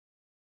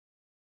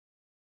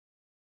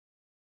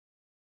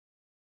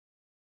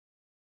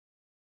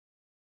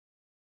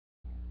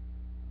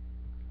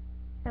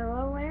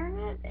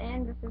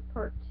this is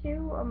part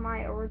 2 of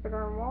my Over the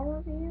Garden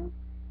Wall review.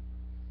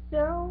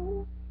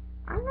 So,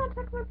 I'm going to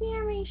talk about the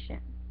animation.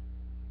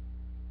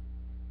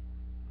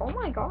 Oh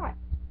my god.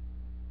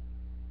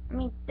 I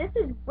mean, this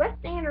is Wes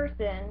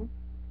Anderson,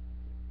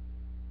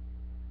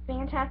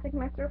 Fantastic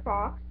Mr.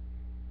 Fox,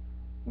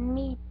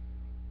 meets,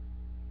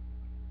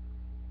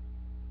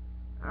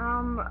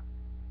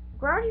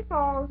 Gravity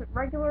Falls,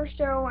 regular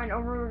show, and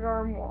Over the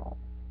Garden Wall.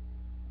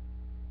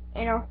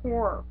 In a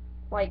horror,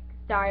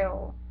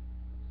 style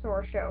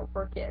sort of show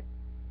for kids.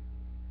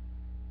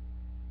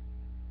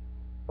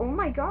 Oh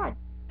my god,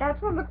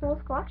 that's one of the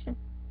coolest collections.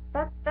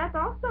 That's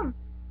awesome.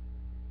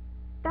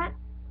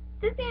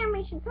 This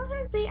animation,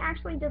 sometimes they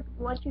actually just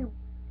let you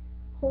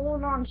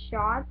hold on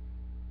shots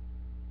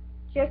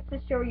just to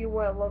show you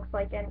what it looks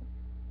like, and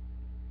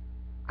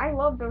I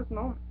love those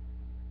moments.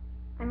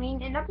 I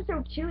mean, in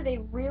episode 2, they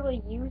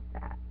really use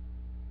that,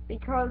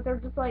 because they're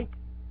just like,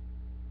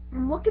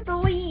 look at the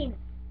leaves,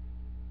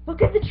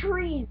 look at the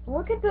trees,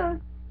 look at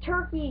the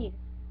turkeys,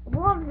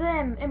 love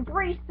them,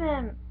 embrace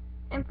them,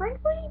 and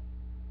frankly,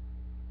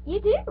 you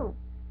do.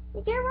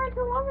 You get around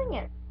to loving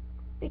it,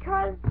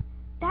 because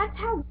that's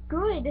how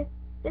good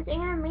this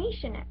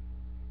animation is.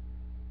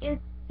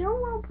 It's so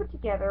well put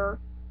together,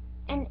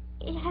 and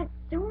it has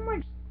so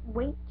much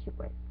weight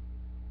to it.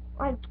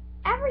 Like,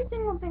 every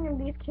single thing that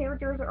these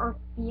characters are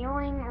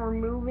feeling or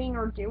moving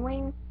or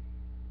doing,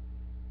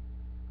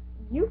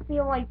 you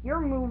feel like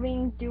you're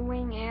moving,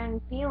 doing,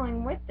 and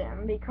feeling with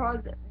them, because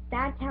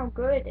that's how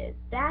good it is.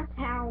 That's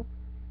how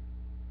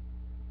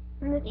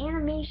this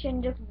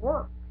animation just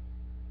works.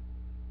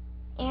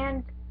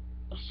 And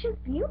it's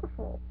just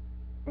beautiful.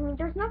 I mean,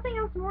 there's nothing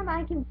else more that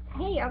I can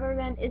say other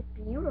than it's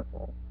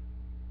beautiful.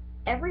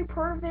 Every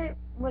part of it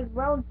was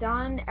well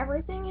done,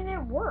 everything in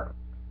it works.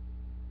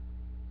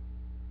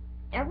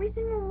 Every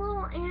single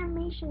little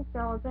animation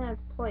cell is in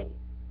its place.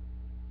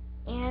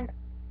 And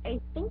I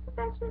think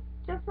that's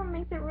just what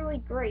makes it really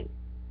great.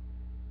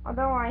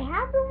 Although I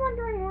have been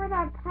wondering where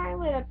that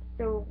pilot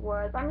episode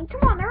was. I mean,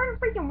 come on, they're in a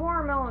freaking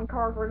watermelon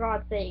car, for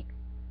God's sake.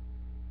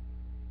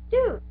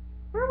 Dude,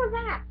 where was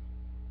that?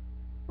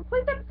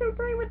 Replace episode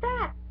 3 with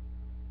that.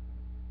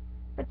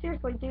 But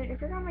seriously, dude, if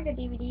you're gonna make a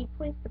DVD,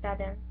 please put that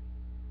in.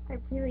 I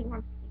really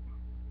want to see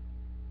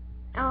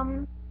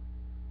that.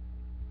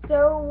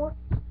 So,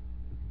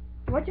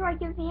 what do I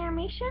give the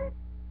animation?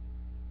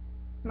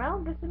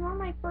 Well, this is one of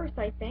my first,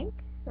 I think,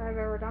 that I've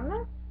ever done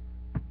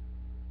this.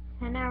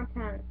 10 out of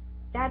 10.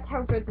 That's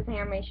how good this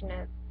animation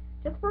is.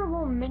 Just for a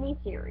little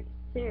mini-series,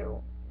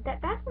 too.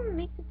 That's what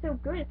makes it so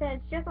good, is that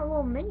it's just a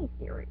little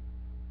mini-series.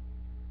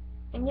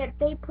 And yet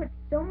they put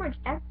so much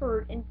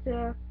effort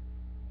into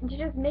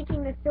just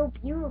making this so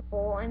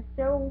beautiful and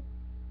so...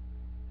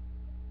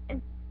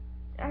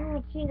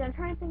 Oh, jeez, I'm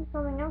trying to think of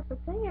something else to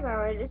say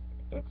about it.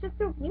 It's just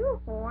so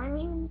beautiful. I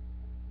mean...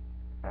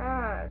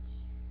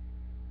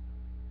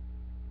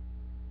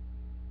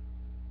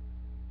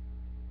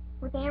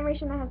 with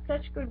animation that has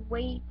such good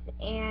weight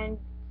and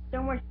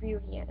so much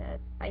beauty in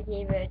it, I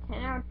gave it a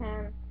 10 out of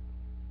 10.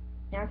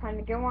 Now time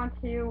to go on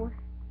to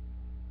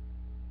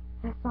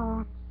the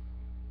songs.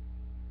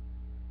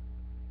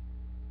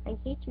 I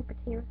hate you,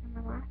 potatoes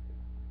and molasses.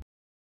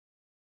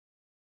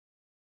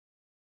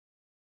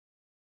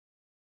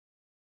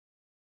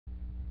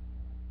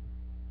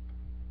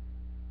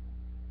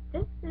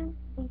 This is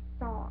the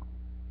song.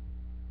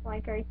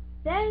 Like I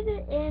said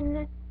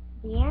in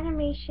the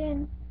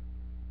animation,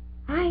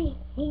 I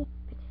hate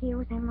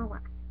potatoes and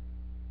molasses.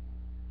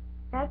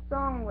 That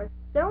song was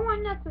so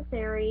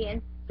unnecessary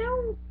and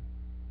so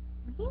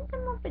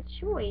random of a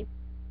choice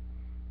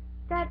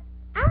that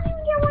I don't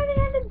even get why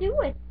they had to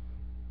do it.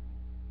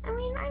 I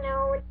mean, I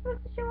know it's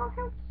supposed to show off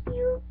how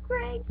cute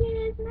Greg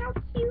is and how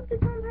cute this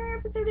whole entire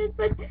episode is,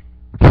 but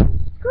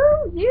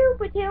screw you,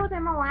 potatoes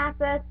and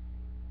molasses.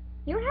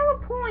 You don't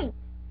have a point.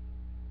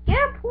 Get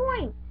a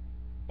point.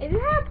 If you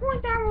had a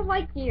point, then I would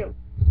like you.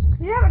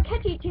 You have a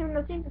catchy tune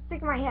that seems to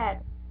stick in my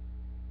head.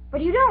 But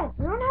you don't.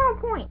 You don't have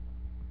a point.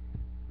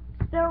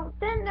 So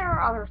then there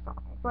are other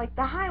songs, like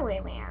The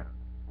Highwayman,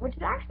 which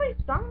is actually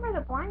sung by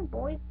the Blind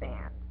Boys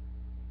Band.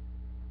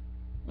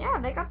 Yeah,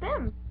 they got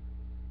them.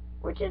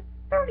 Which is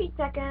 30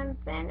 seconds,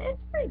 and it's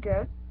pretty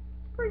good.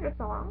 It's a pretty good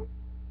song.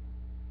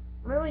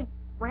 Really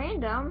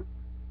random.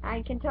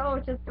 I can tell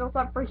it's just built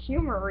up for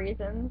humor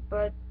reasons,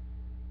 but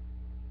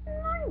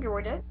I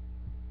enjoyed it.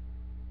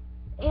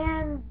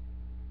 And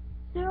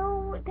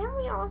so then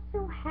we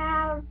also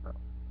have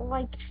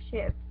Like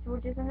Shift,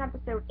 which is in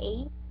episode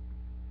 8,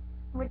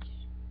 which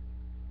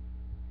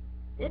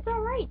it's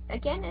alright.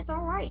 Again, it's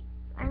alright.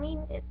 I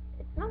mean, it's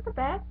not the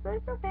best, but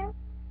it's okay.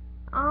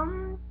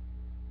 And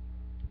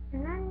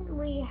then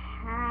we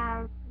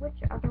have,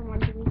 which other one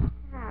do we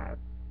have?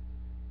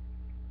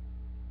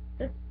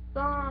 The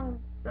song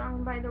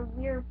sung by the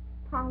weird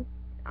punk,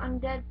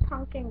 undead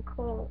pumpkin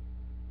cult.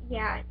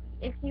 Yeah,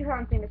 if you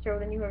haven't seen the show,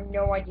 then you have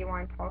no idea what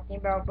I'm talking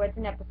about, but it's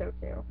in episode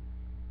 2.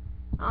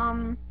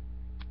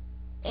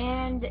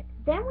 And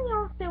then we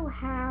also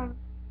have,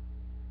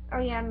 oh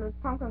yeah, and the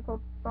pumpkin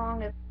cult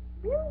song is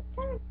really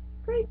kind of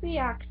creepy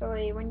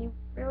actually when you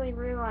really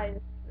realize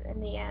in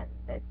the end.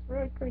 It's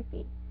really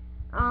creepy.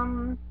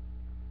 And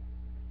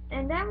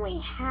then we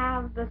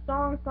have the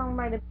song sung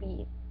by the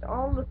Beast.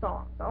 All the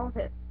songs, all of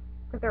his.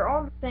 Because they're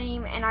all the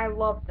same and I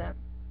love them.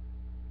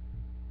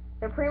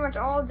 They're pretty much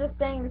all just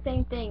saying the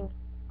same thing.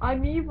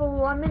 I'm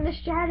evil, I'm in the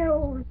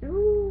shadows,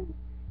 ooh.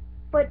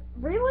 But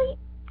really,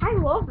 I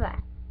love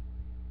that.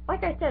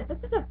 Like I said, this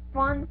is a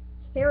fun,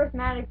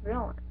 charismatic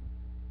villain.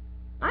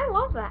 I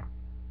love that.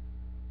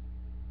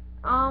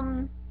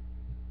 And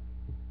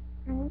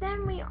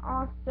then we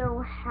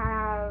also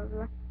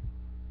have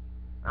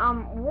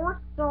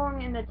War's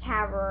Song in the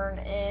Tavern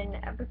in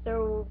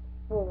episode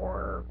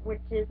 4,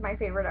 which is my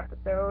favorite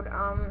episode.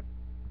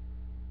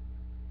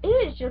 It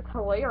is just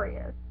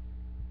hilarious.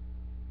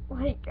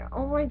 Like,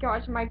 oh my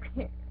gosh, my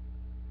parents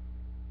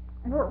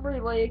weren't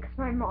related because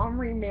my mom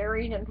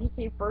remarried and they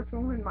gave birth to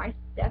my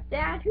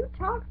stepdad. Who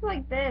talks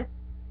like this?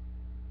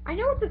 I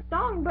know it's a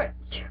song, but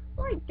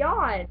oh my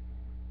god,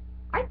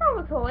 I thought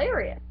it was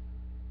hilarious.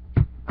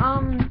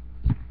 And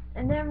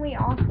then we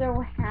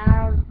also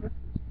have,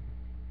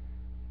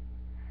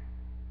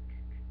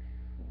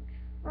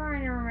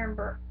 trying to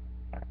remember.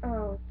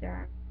 Oh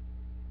darn.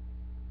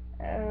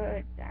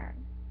 Oh darn.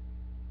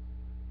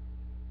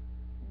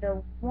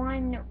 The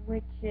one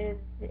which is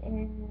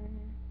in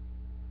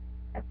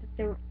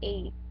episode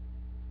 8.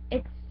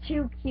 It's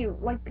too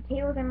cute. Like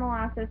Potatoes and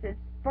Molasses, it's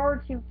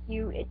far too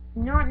cute. It's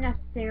not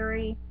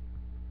necessary.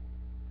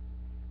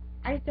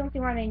 I just don't see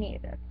why they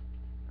needed it.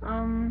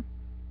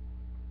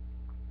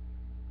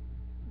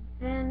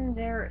 Then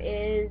there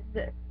is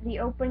the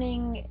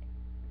opening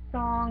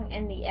song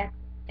and the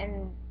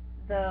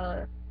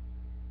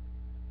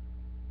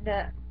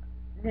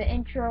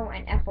intro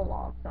and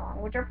epilogue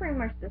song, which are pretty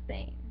much the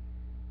same.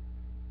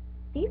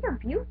 These are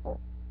beautiful.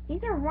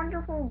 These are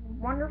wonderful,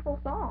 wonderful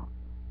songs.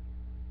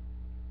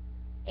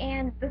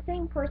 And the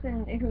same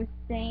person who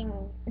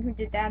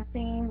did that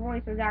singing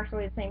voice was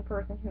actually the same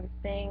person who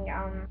sang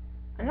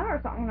another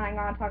song that I'm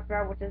gonna talk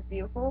about, which is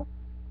beautiful,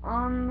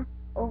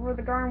 Over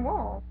the Garden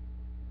Wall.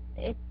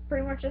 It's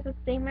pretty much just a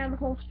statement of the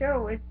whole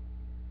show.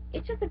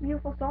 It's just a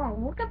beautiful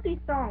song. Look up these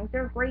songs.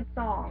 They're great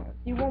songs.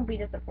 You won't be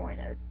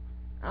disappointed.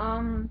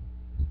 Then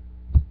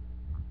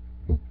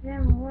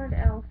what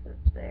else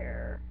is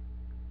there?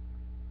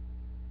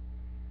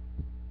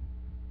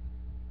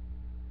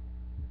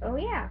 Oh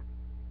yeah,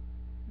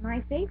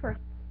 my favorite.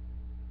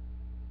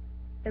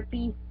 The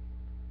Beast.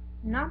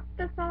 Not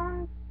the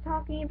song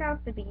talking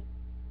about the Beast.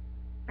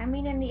 I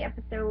mean in the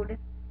episode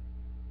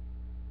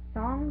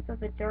Songs of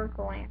the Dark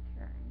Lantern,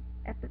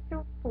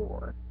 episode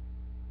 4.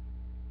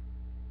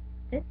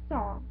 This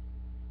song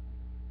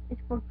is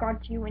what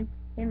got you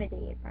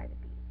intimidated by the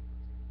Beast.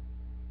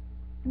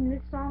 And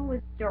this song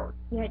was dark,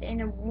 yet in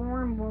a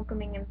warm,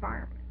 welcoming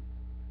environment.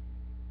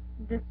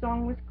 This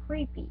song was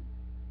creepy,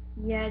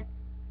 yet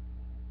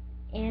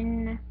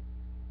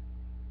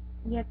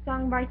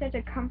sung by such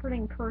a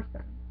comforting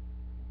person.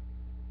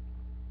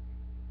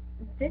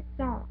 This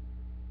song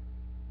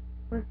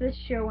was this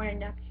show in a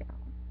nutshell.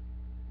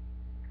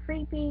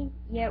 Creepy,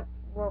 yet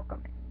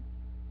welcoming.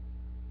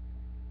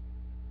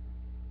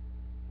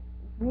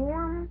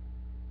 Warm,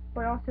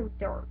 but also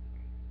dark.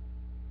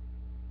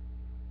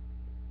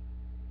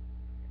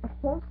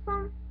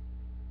 Wholesome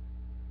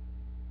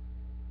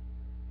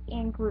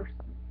and gruesome.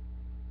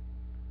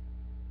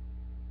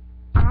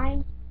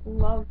 I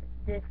love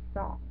this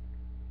song.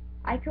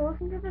 I could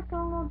listen to this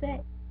song all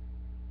day.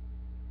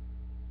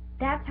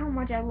 That's how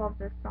much I love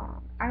this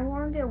song. I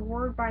learned it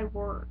word by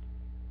word.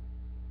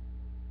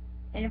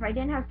 And if I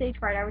didn't have stage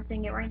fright, I would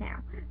sing it right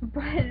now.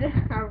 But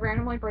I would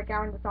randomly break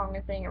out into song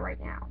and sing it right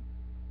now.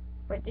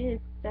 But it is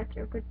such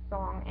a good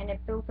song, and it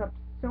builds up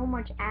so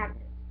much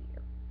atmosphere.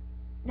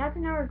 And that's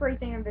another great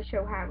thing that the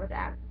show had, was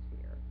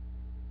atmosphere.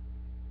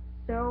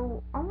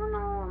 So, all in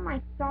all,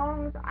 my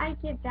songs, I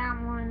give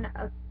that one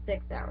a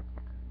 6 out of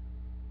 10.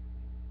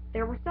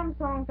 There were some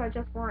songs that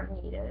just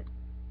weren't needed.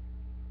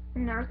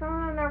 And there were some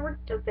of them that were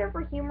just there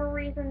for humor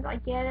reasons, I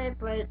get it,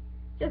 but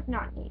just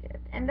not needed.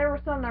 And there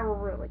were some that were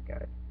really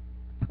good.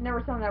 And there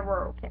were some that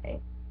were okay.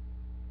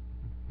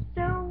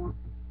 So,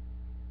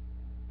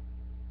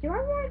 do I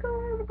want to go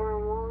over the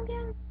Garden Wall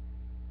again?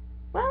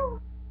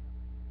 Well,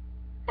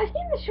 I've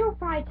seen the show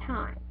 5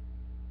 times.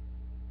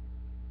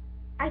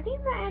 I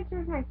think that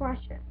answers my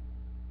question.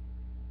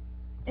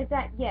 Is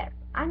that yes,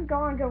 I'm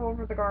going to go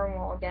over the Garden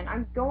Wall again.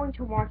 I'm going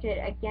to watch it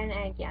again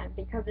and again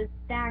because it's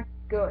that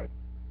good.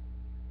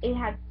 It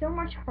had so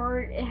much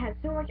heart, it had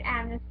so much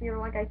atmosphere,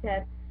 like I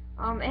said.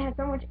 It had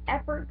so much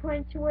effort put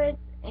into it,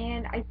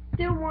 and I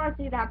still want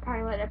to see that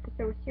pilot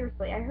episode,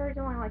 seriously. I heard it's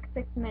only like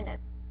 6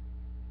 minutes.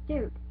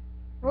 Dude,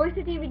 release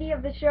a DVD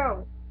of the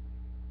show.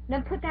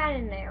 Then put that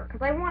in there,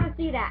 because I want to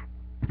see that.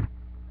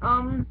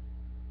 And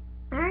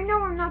I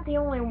know I'm not the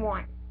only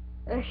one.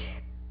 Ugh.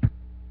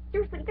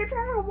 Seriously, they're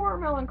trying a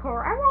watermelon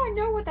car. I want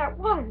to know what that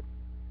was.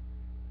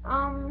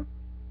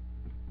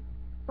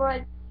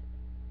 But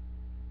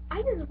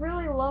I just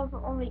really love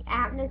all the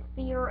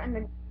atmosphere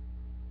and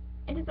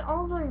just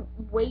all the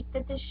weight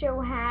that the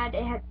show had.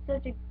 It had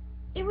such a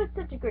it was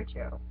such a good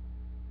show.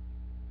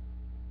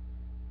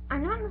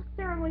 I'm not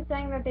necessarily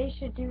saying that they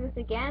should do this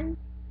again,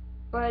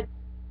 but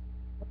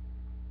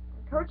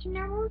Cartoon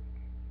Network,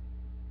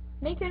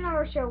 make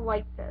another show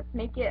like this.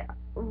 Make it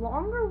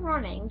longer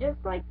running, just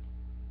at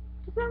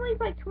least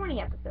like 20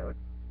 episodes.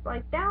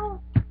 Like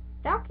that'll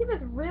keep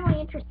us really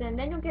interested, and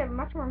then you'll get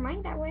much more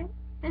money that way.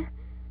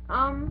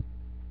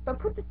 But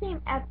put the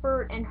same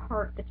effort and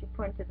heart that you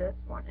put into this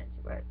one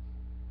into it.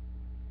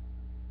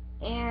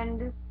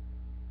 And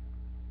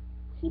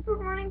keep it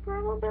running for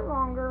a little bit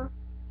longer.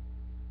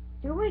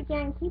 Do it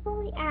again, keep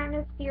on the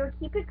atmosphere,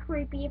 keep it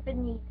creepy if it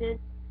needs it.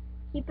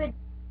 Keep it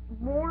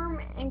warm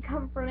and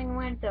comforting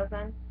when it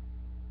doesn't.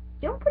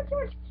 Don't put too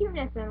much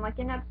cuteness in, like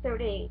in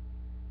episode 8.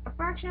 A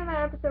fraction of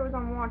that episode is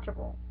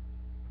unwatchable.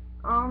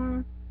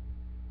 And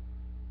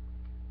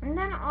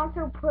then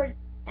also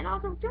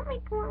don't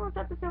make pointless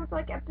episodes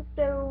like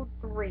episode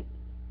 3.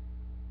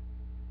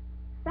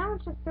 That was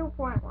just so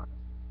pointless.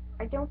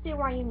 I don't see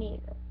why you need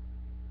it.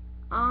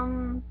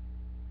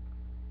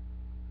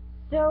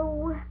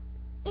 So,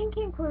 in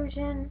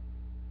conclusion,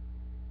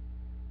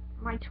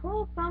 my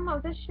total sum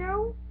of this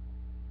show,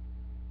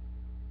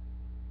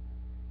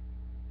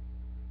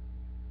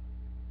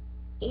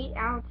 8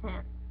 out of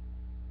 10.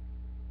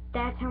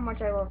 That's how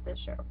much I love this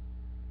show.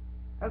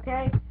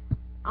 Okay?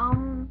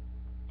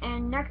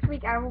 And next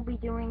week I will be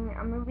doing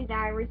a movie that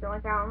I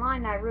recently found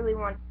online that I really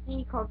want to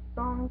see called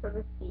Songs of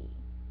the Sea.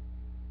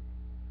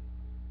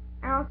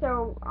 And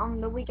also,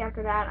 the week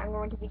after that, I'm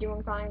going to be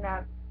doing something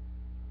that,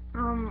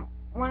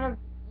 one of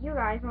you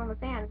guys, one of the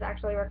fans,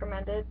 actually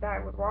recommended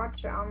that I would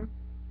watch,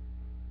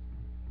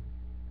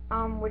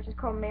 which is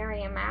called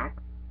Mary and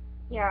Max.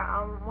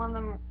 Yeah, one of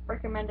them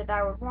recommended that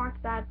I would watch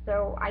that,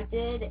 so I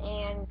did,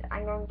 and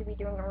I'm going to be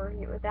doing a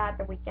review of that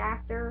the week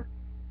after.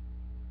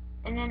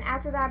 And then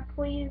after that,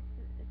 please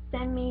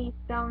send me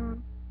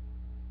some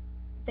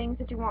things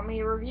that you want me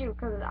to review,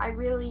 because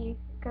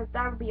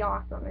that would be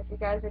awesome if you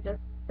guys would just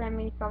send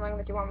me something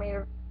that you want me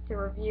to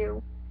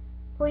review.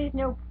 Please,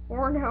 no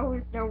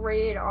pornos, no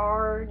rated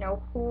R,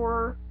 no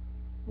horror,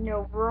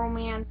 no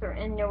romance,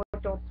 and no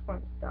Adult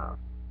Swim stuff.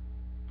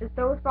 Just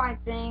those 5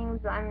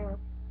 things. I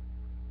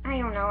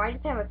don't know, I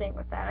just have a thing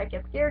with that. I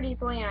get scared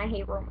easily, and I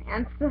hate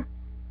romance.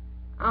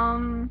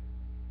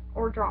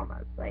 Or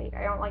dramas. I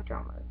don't like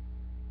dramas.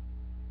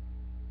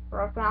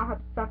 Or else I'll have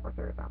to suffer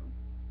through them.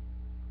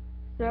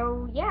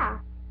 So, yeah.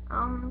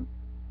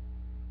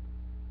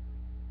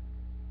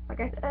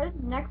 Like I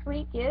said, next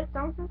week is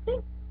Songs of the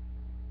Sea.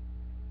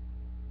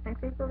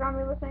 Next week we're going to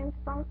be listening to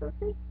Songs of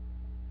the Sea.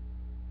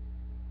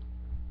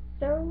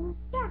 So,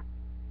 yeah.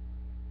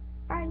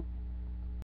 Bye.